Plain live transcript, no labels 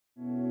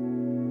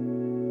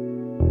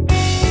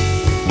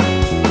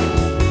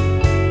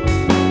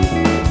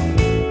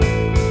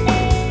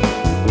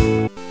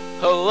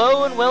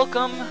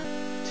welcome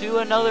to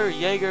another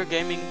Jaeger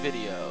Gaming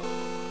video.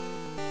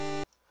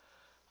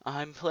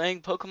 I'm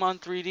playing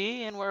Pokemon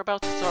 3D and we're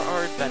about to start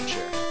our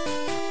adventure.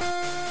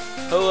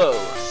 Hello,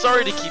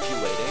 sorry to keep you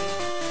waiting.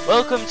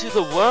 Welcome to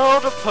the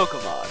world of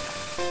Pokemon.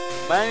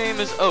 My name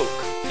is Oak.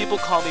 People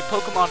call me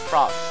Pokemon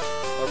Prof,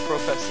 or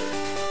Professor.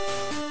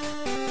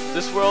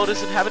 This world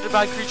is inhabited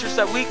by creatures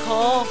that we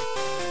call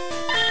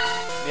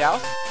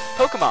Meowth,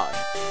 Pokemon.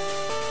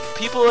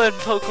 People and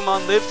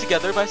Pokemon live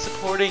together by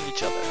supporting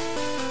each other.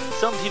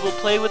 Some people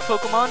play with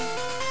Pokemon,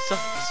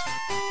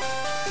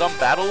 some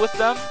battle with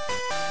them.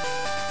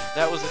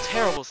 That was a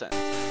terrible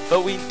sentence.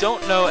 But we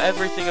don't know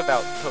everything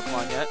about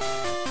Pokemon yet.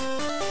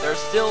 There are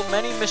still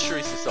many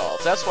mysteries to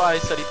solve. That's why I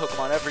study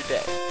Pokemon every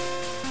day.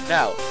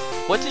 Now,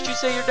 what did you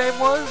say your name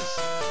was?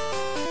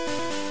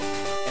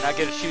 And I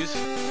get to choose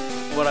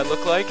what I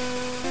look like.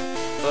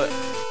 But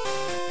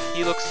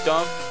he looks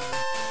dumb.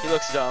 He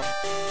looks dumb.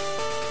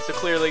 So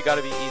clearly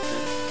gotta be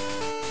Ethan.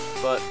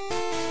 But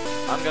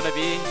I'm gonna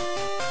be...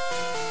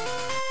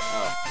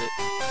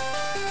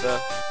 The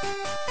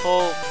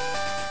whole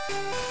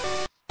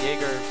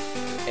Jaeger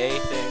A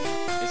thing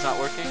is not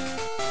working.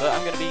 But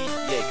I'm gonna be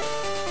Jaeger.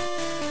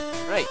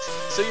 Right,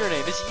 so your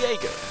name is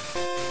Jaeger.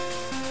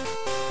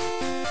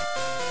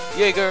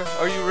 Jaeger,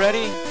 are you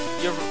ready?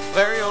 Your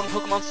very own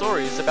Pokemon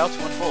story is about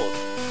to unfold.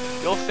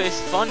 You'll face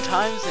fun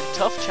times and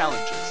tough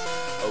challenges.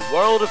 A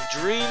world of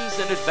dreams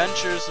and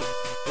adventures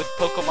with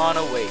Pokemon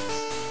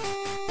awaits.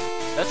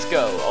 Let's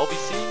go. I'll be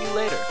seeing you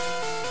later.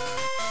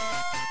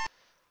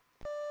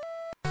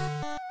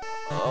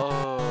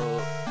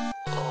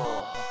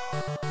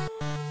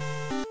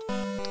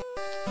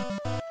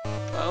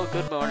 Well,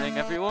 good morning,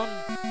 everyone.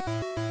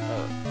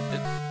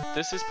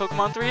 This is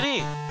Pokemon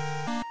 3D.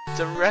 It's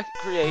a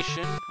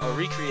recreation,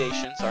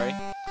 sorry,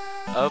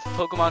 of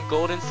Pokemon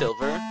Gold and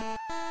Silver,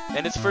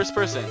 and it's first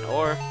person,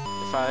 or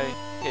if I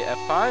hit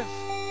F5,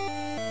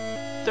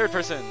 third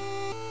person.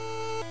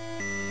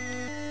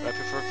 But I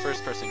prefer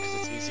first person because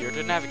it's easier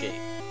to navigate.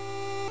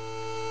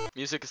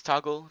 Music is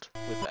toggled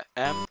with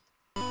M.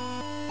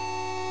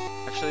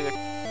 Actually,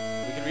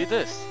 we can read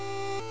this.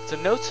 It's a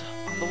note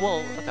on the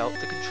wall about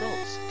the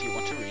controls. Do you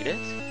want to read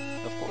it?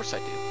 Of course I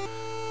do.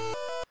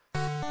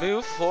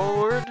 Move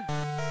forward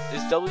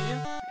is W,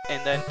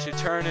 and then to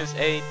turn is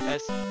A,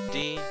 S,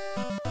 D.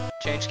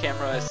 Change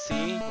camera is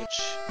C,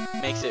 which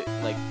makes it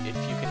like if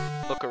you can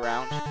look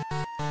around.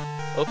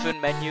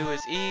 Open menu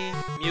is E,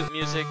 mute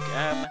music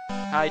M,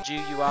 hide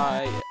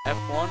GUI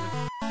F1,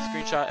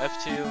 screenshot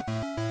F2,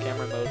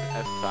 camera mode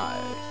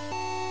F5.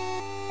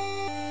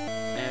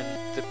 And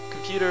the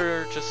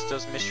computer just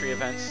does mystery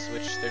events,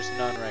 which there's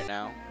none right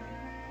now.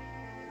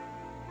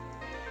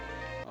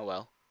 Oh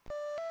well.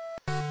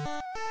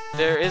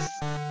 There is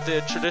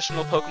the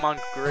traditional Pokemon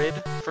grid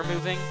for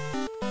moving,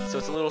 so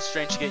it's a little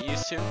strange to get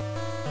used to.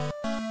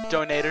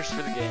 Donators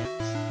for the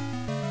games.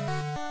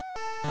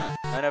 Huh,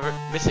 I never...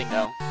 Missing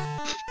though.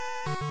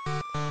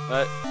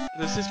 But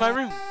this is my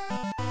room.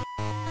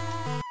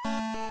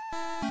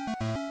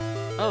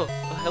 Oh,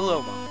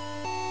 hello, Mom.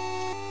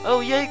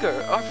 Oh,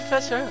 Jaeger, our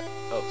professor...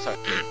 Oh, sorry.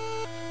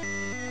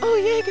 Oh,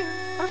 Jaeger,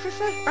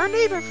 our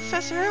neighbor,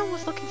 Professor Elm,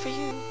 was looking for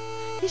you.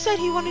 He said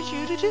he wanted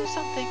you to do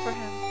something for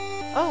him.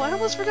 Oh, I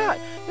almost forgot.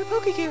 Your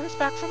Pokegear is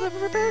back from the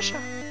repair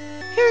shop.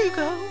 Here you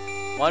go.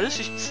 Why does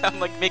she sound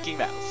like Mickey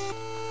Mouse?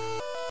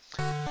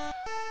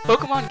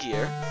 Pokemon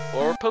Gear,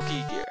 or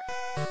Pokegear.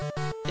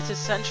 It's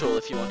essential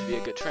if you want to be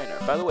a good trainer.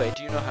 By the way,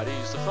 do you know how to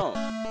use the phone?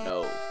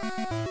 No.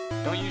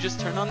 Don't you just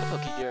turn on the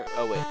Pokegear?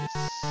 Oh wait, is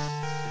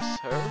this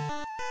her?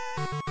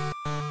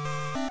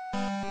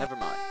 Never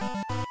mind.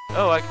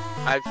 Oh,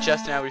 I've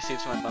just now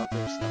received my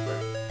mother's number.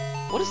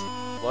 What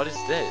is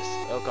this?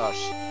 Oh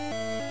gosh.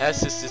 Has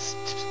this just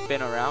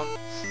spin around?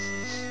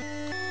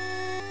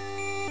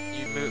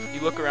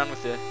 You look around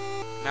with the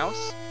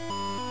mouse?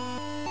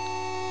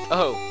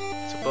 Oh,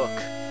 it's a book.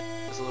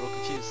 I was a little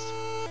confused.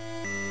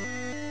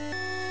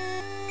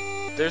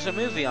 There's a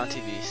movie on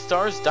TV.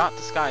 Stars dot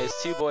the sky as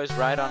two boys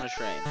ride on a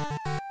train.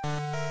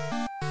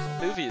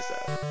 What movie is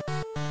that?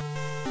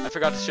 I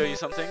forgot to show you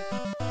something.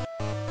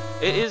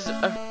 It is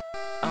a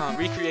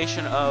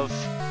recreation of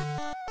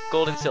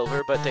Gold and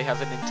Silver, but they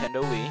have a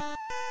Nintendo Wii.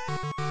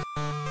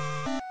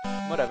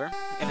 Whatever.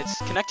 And it's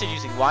connected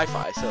using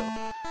Wi-Fi, so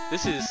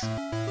this is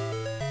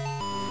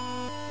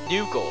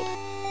New Gold.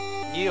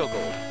 Neo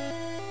Gold.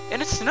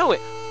 And it's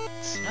snowing.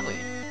 It's snowing.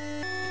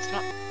 It's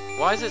not...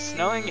 Why is it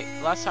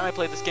snowing? Last time I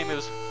played this game it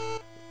was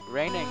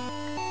raining.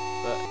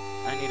 But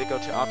I need to go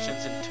to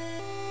options and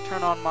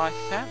turn on my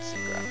fancy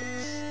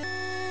graphics.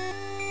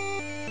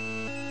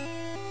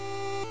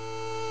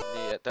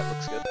 Yeah, that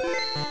looks good.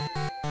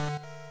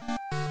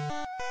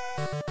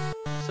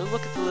 So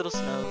look at the little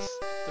snows.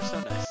 They're so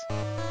nice.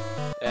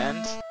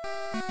 And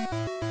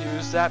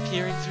who's that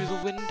peering through the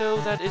window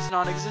that is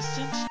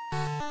non-existent?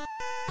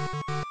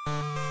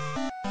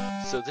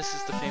 So this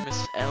is the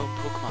famous Elm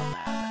Pokemon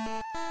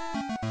Lab.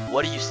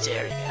 What are you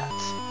staring at?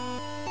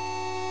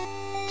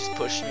 Just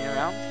push me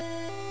around?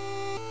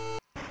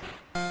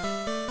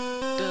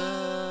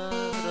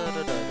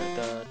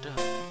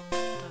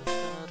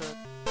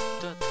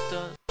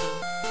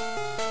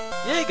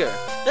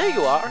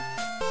 you are.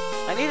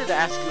 I needed to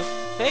ask you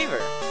a favor.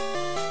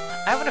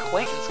 I have an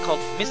acquaintance called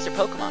Mr.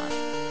 Pokemon.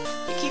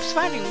 He keeps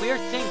finding weird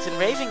things and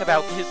raving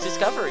about his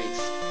discoveries.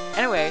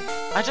 Anyway,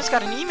 I just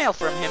got an email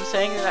from him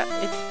saying that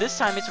this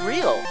time it's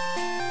real.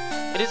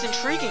 It is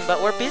intriguing,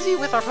 but we're busy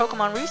with our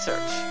Pokemon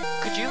research.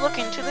 Could you look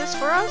into this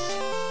for us?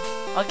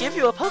 I'll give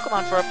you a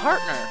Pokemon for a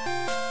partner.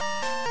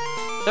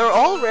 They're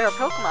all rare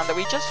Pokemon that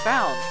we just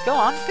found. Go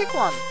on, pick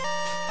one.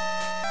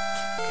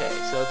 Okay,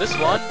 so this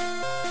one,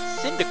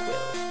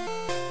 Cyndaquil.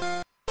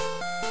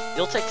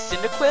 You'll take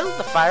Cyndaquil,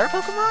 the fire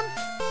Pokemon?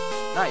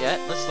 Not yet.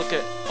 Let's look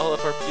at all of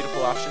our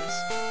beautiful options.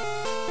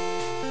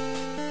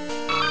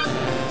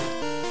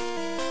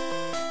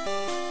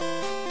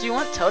 Do you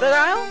want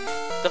Totodile,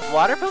 the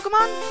water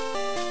Pokemon?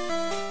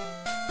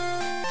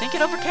 Think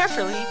it over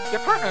carefully. Your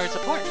partner is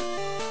important.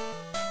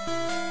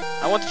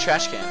 I want the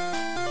trash can.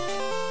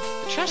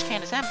 The trash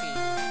can is empty.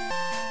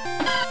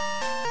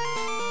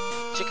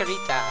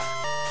 Chikorita.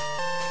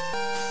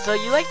 So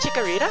you like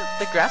Chikorita,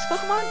 the grass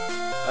Pokemon?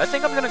 I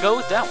think I'm gonna go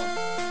with that one.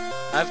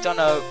 I've done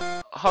a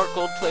Heart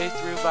Gold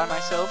playthrough by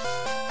myself,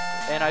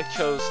 and I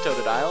chose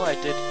Totodile. I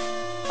did,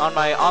 on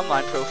my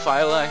online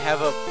profile, I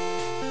have a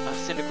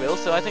Cyndaquil,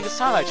 so I think it's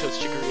time I chose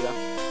Chikorita.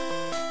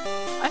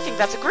 I think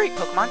that's a great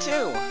Pokemon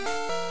too.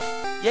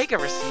 Jaeger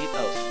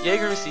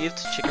received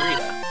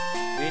Chikorita.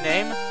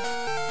 Rename.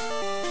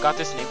 Got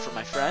this name from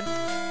my friend,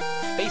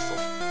 Basil.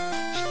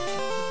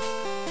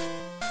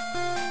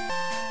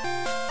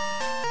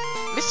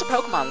 Mr.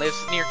 Pokemon lives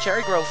near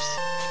Cherry Grove,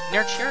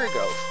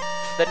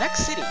 the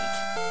next city.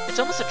 It's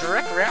almost a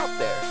direct route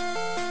there.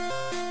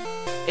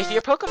 If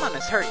your Pokemon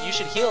is hurt, you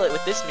should heal it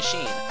with this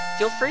machine.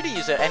 Feel free to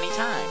use it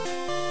anytime.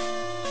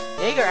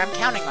 Jaeger, I'm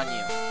counting on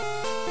you.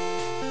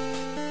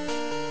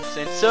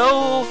 Since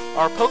so,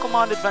 our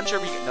Pokemon adventure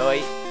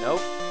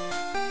nope.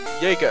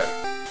 Jaeger,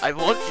 I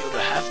want you to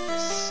have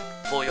this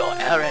for your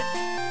errand.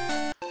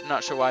 I'm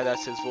not sure why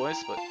that's his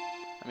voice, but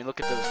I mean, look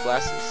at those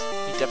glasses.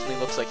 He definitely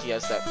looks like he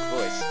has that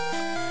voice.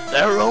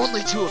 There are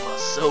only two of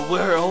us, so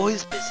we're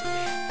always busy.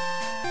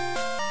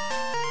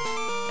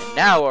 And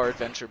now our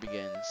adventure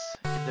begins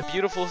in the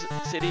beautiful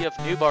city of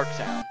New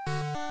Barktown.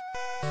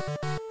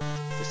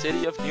 The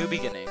city of new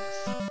beginnings.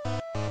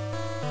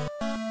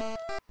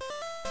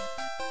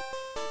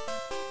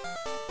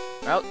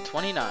 Route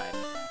 29.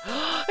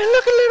 And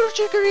look, a little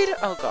Chikorita!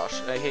 Oh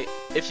gosh, I hate...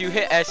 If you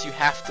hit S, you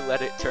have to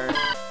let it turn.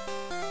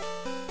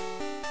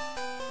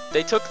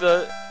 They took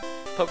the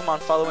Pokemon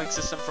following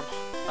system from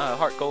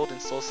Heart Gold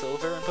and Soul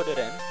Silver and put it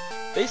in.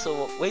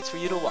 Basil waits for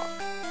you to walk.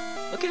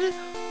 Look at it.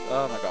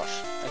 Oh my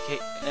gosh,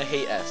 I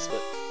hate S,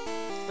 but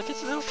look at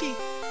its little feet.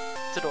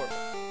 It's adorable.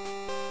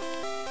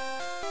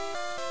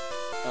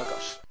 Oh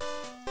gosh.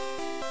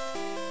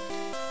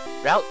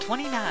 Route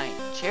 29,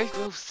 Cherry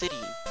Grove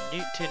City,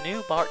 to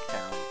New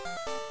Barktown.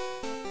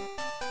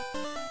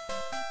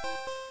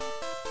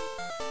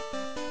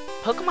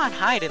 Pokemon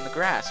hide in the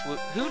grass.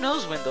 Who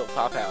knows when they'll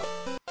pop out?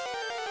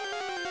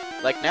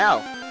 Like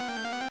now.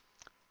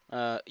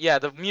 Yeah,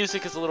 the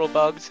music is a little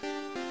bugged.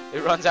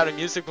 It runs out of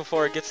music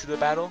before it gets to the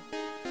battle.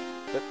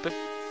 But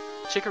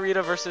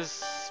Chikorita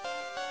versus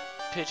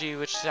Pidgey,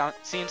 which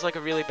seems like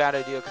a really bad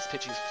idea because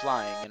Pidgey's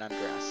flying and I'm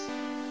grass.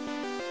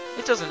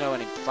 It doesn't know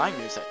any flying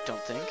moves, I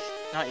don't think.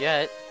 Not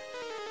yet.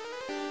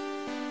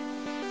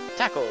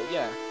 Tackle,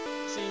 yeah.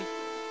 See?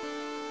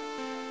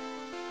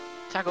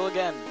 Tackle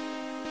again.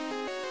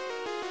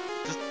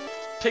 The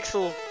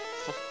pixel,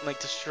 like,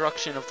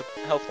 destruction of the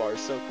health bar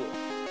is so cool.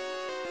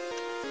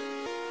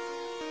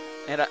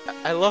 And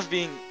I love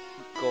being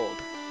Gold.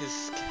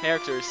 His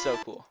character is so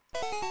cool.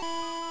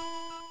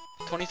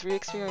 23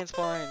 experience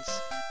points.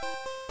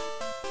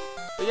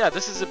 But yeah,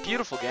 this is a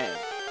beautiful game.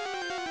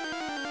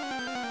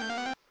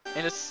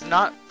 And it's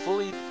not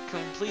fully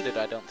completed,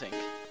 I don't think.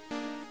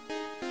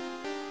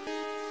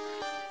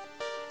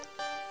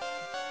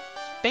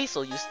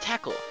 Basil used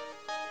Tackle.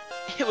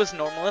 It was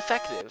normal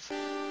effective.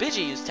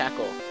 Pidgey used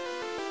Tackle.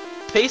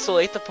 Basil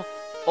ate the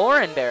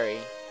Oran Berry.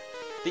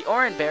 The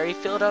Oran Berry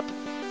filled up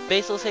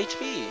Basil's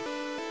HP.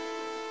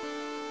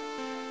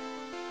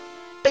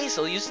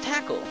 Basil used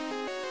Tackle.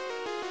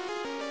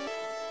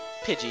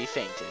 Pidgey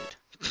fainted.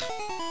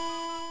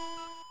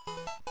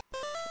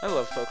 I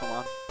love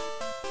Pokemon.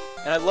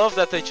 And I love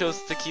that they chose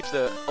to keep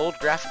the old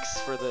graphics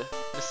for the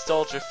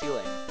nostalgia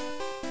feeling.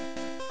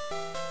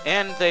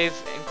 And they've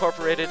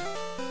incorporated...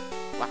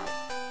 Wow.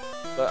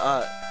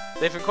 But,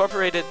 they've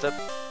incorporated the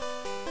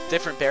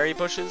different berry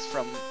bushes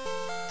from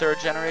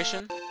 3rd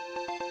generation.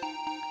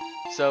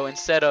 So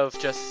instead of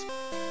just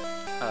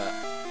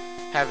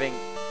having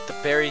the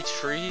berry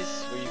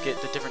trees, where you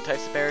get the different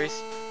types of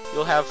berries,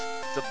 you'll have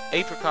the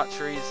apricot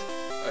trees,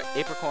 or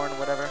apricorn,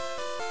 whatever.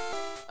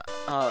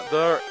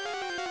 They're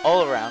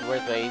all around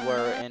where they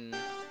were in,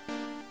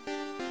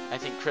 I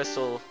think,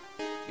 Crystal,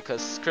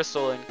 because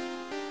Crystal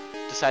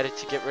decided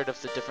to get rid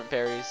of the different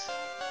berries,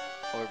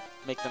 or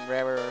make them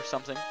rarer or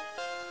something.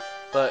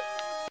 But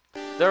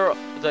the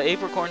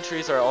apricorn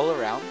trees are all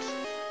around,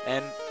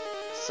 and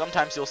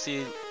sometimes you'll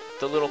see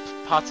the little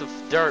pots of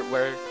dirt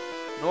where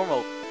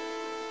normal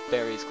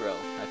berries grow,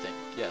 I think,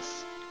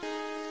 yes.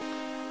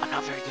 I'm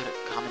not very good at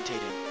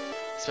commentating,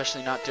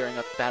 especially not during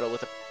a battle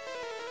with a...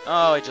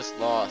 Oh, I just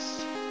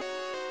lost.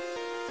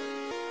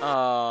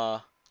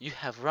 You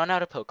have run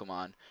out of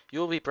Pokemon. You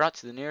will be brought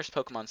to the nearest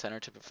Pokemon Center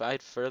to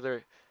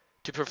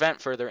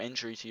prevent further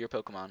injury to your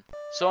Pokemon.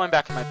 So I'm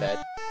back in my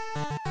bed.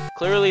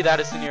 Clearly that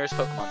is the nearest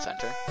Pokemon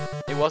Center.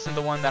 It wasn't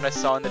the one that I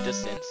saw in the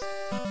distance.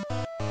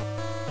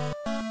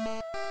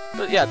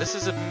 But yeah, this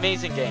is an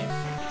amazing game.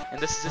 And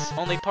this is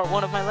only part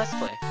 1 of my Let's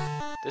Play.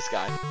 This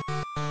guy.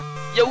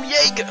 Yo,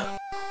 Jaeger!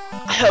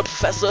 I heard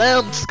Professor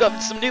Elm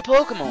discovered some new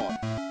Pokemon.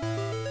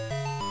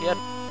 He had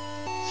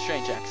a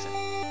strange accent.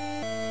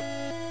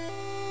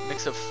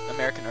 Mix of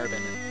American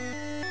urban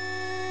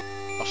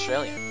and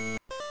Australian,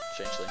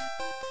 strangely.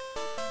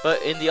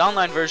 But in the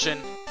online version,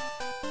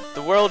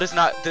 the world is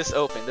not this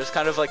open. There's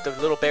kind of like the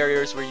little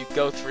barriers where you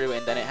go through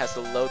and then it has to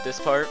load this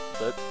part,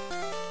 but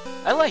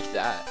I like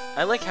that.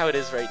 I like how it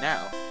is right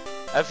now.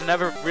 I've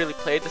never really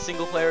played the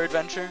single player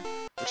adventure,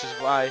 which is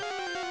why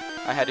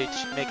I had to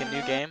make a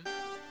new game.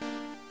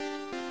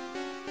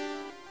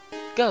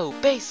 Go,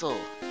 Basil!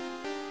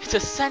 It's a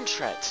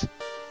Sentret!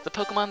 The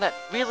Pokemon that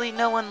really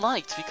no one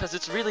liked because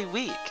it's really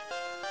weak.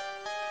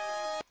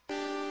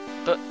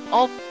 But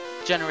all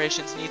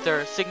generations need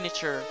their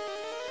signature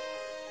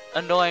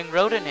annoying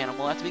rodent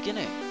animal at the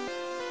beginning.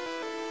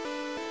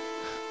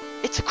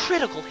 It's a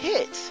critical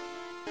hit!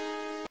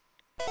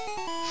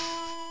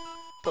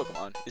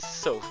 Pokemon is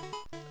so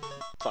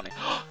funny.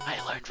 I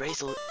learned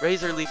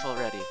Razor Leaf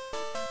already.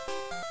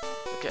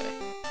 Okay.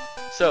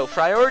 So,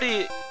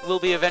 priority will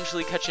be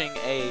eventually catching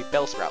a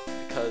Bellsprout,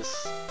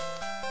 because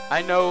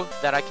I know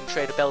that I can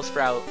trade a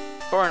Bellsprout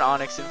for an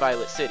Onix in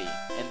Violet City,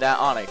 and that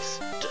Onix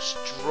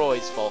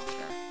destroys Falkner.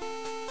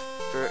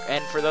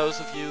 For those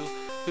of you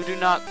who do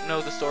not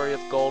know the story of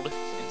Gold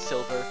and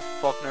Silver,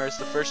 Falkner is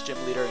the first gym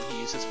leader and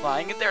he uses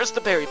flying, and there's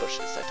the berry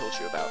bushes I told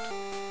you about.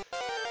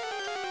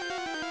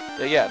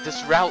 But yeah,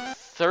 this Route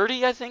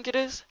 30, I think it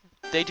is,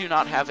 they do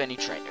not have any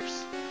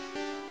trainers.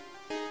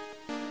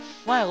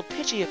 Wild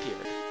Pidgey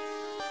appeared.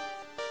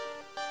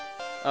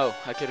 Oh,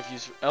 I could have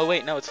used... Oh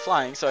wait, no, it's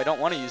flying, so I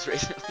don't want to use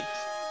Razor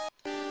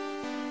Leaf.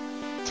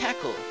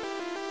 Tackle.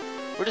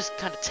 We're just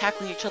kind of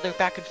tackling each other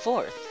back and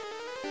forth.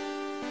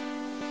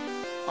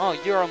 Oh,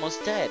 you're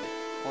almost dead.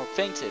 Or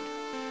fainted.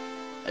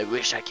 I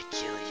wish I could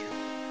kill you.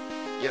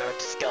 You're a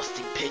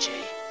disgusting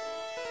Pidgey.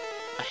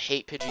 I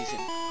hate Pidgeys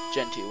in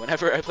Gen 2.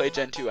 Whenever I play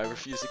Gen 2, I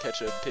refuse to catch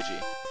a Pidgey.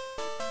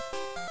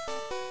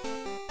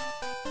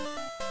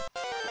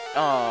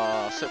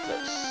 Oh, so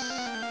close.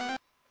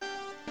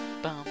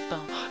 Bum,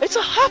 bum. It's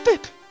a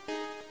Hoppip!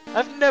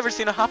 I've never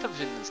seen a Hoppip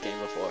in this game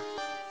before.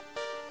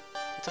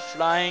 It's a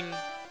flying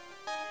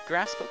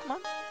grass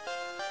Pokemon?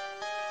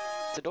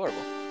 It's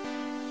adorable.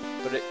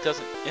 But it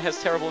doesn't, it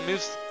has terrible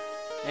moves,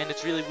 and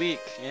it's really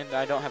weak, and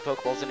I don't have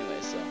Pokeballs anyway,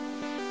 so.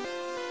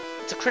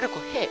 It's a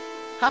critical hit.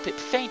 Hoppip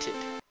fainted.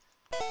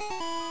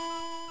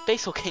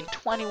 Basil gained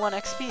 21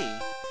 XP.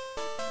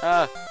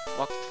 Ah,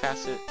 walked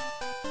past it.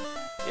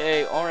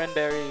 Yay, Oran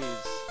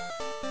berries.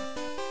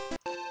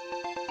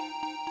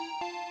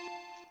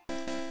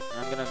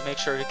 I'm gonna make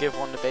sure to give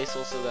one to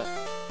Basil so that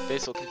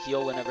Basil can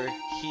heal whenever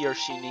he or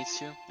she needs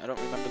to. I don't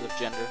remember the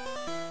gender.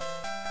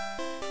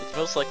 It's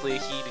most likely a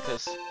he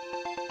because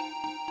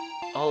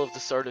all of the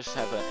starters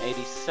have an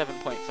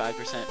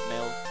 87.5%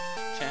 male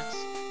chance.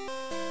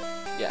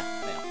 Yeah,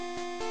 male.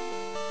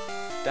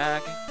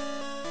 Bag.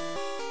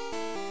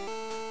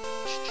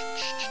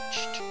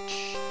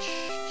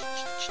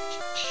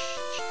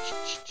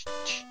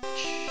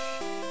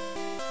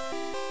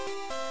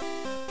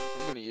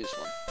 I'm gonna use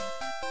one.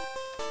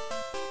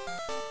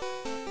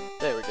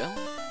 There we go.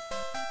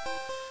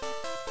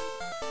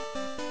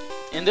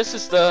 And this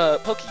is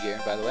the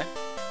Pokegear, by the way.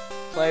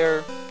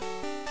 Player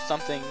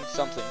something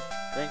something.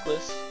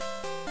 Rankless.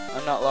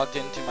 I'm not logged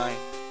into my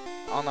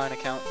online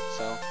account,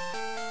 so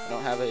I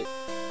don't have it.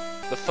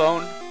 The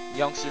phone,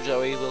 Youngster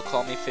Joey will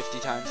call me 50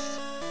 times.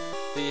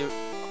 The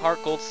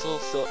Heart Gold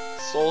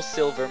Soul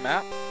Silver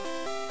map,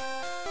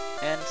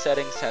 and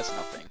settings has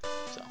nothing,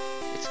 so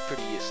it's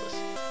pretty useless.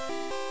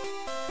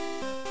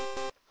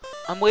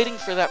 I'm waiting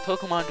for that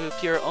Pokemon to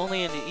appear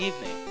only in the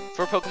evening.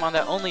 For Pokemon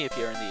that only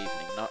appear in the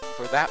evening, not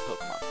for that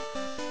Pokemon.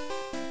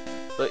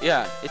 But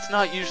yeah, it's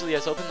not usually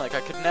as open. Like,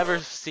 I could never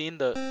have seen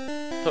the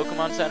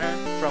Pokemon Center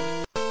from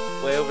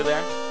way over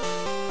there.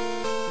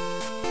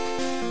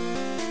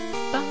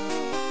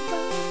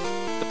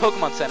 The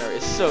Pokemon Center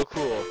is so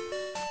cool.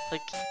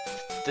 Like,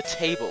 the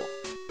table.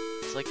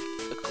 It's like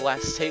a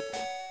glass table.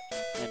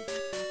 And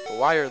a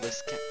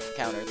wireless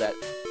counter that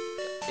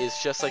is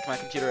just like my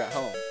computer at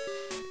home.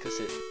 Because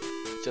it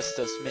just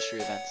does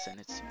mystery events and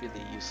it's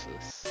really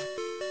useless.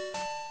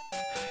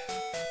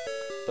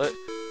 But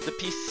the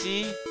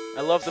PC,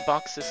 I love the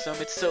box system.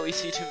 It's so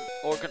easy to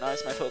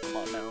organize my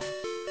Pokemon now.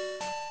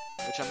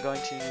 Which I'm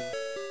going to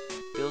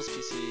Bill's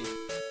PC,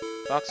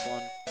 box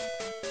 1,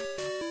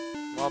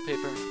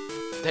 wallpaper.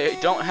 They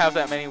don't have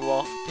that many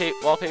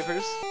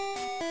wallpapers.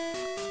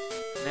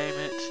 Name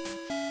it.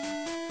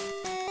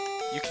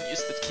 You can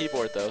use the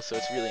keyboard though, so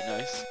it's really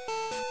nice.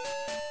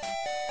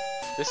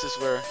 this is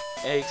where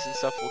eggs and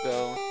stuff will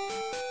go.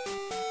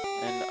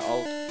 And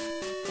I'll...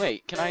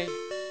 Wait, can I...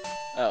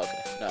 Oh,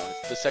 okay. No,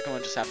 the second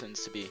one just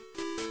happens to be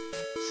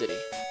city.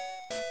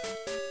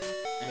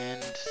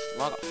 And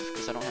log off,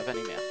 because I don't have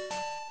any mail.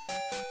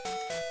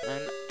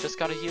 And just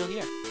gotta heal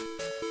here.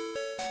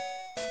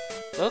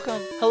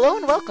 Hello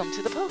and welcome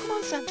to the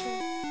Pokemon Center.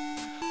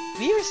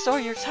 We restore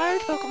your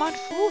tired Pokemon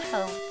full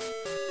health.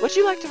 Would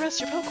you like to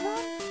rest your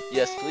Pokemon?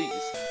 Yes, please.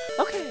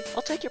 Okay,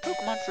 I'll take your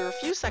Pokemon for a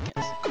few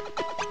seconds.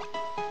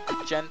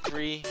 Gen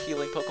 3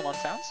 healing Pokemon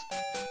founds.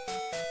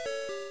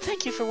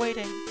 Thank you for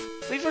waiting.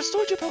 We've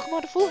restored your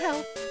Pokemon to full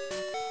health.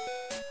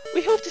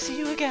 We hope to see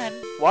you again.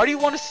 Why do you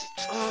want to see...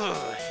 Ugh,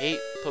 I hate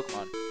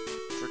Pokemon.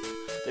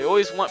 They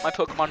always want my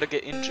Pokemon to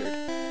get injured.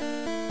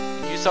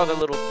 You saw the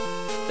little...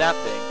 that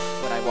thing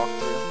when I walked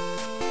through.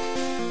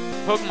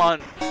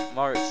 Pokemon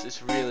Mart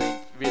is really,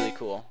 really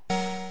cool.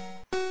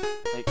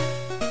 Like,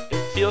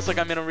 it feels like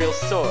I'm in a real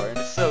store, and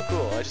it's so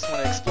cool. I just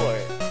want to explore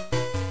it.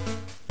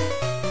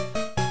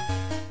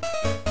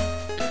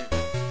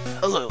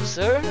 Hello,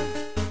 sir.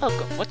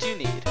 Welcome. What do you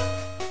need?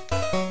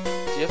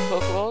 Do you have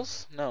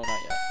Pokeballs? No, not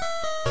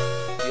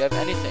yet. Do you have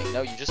anything?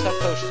 No, you just have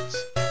potions.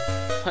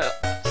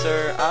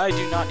 Sir, I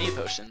do not need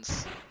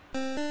potions.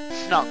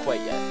 Not quite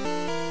yet.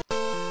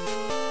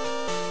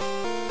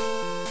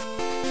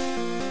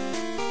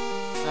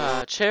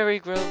 Cherry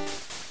Grove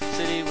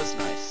City was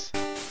nice.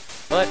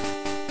 But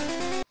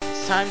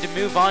it's time to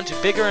move on to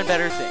bigger and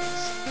better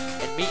things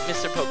and meet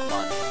Mr.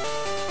 Pokemon.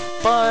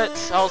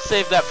 But I'll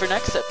save that for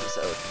next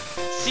episode.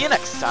 See you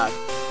next time.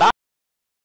 Bye!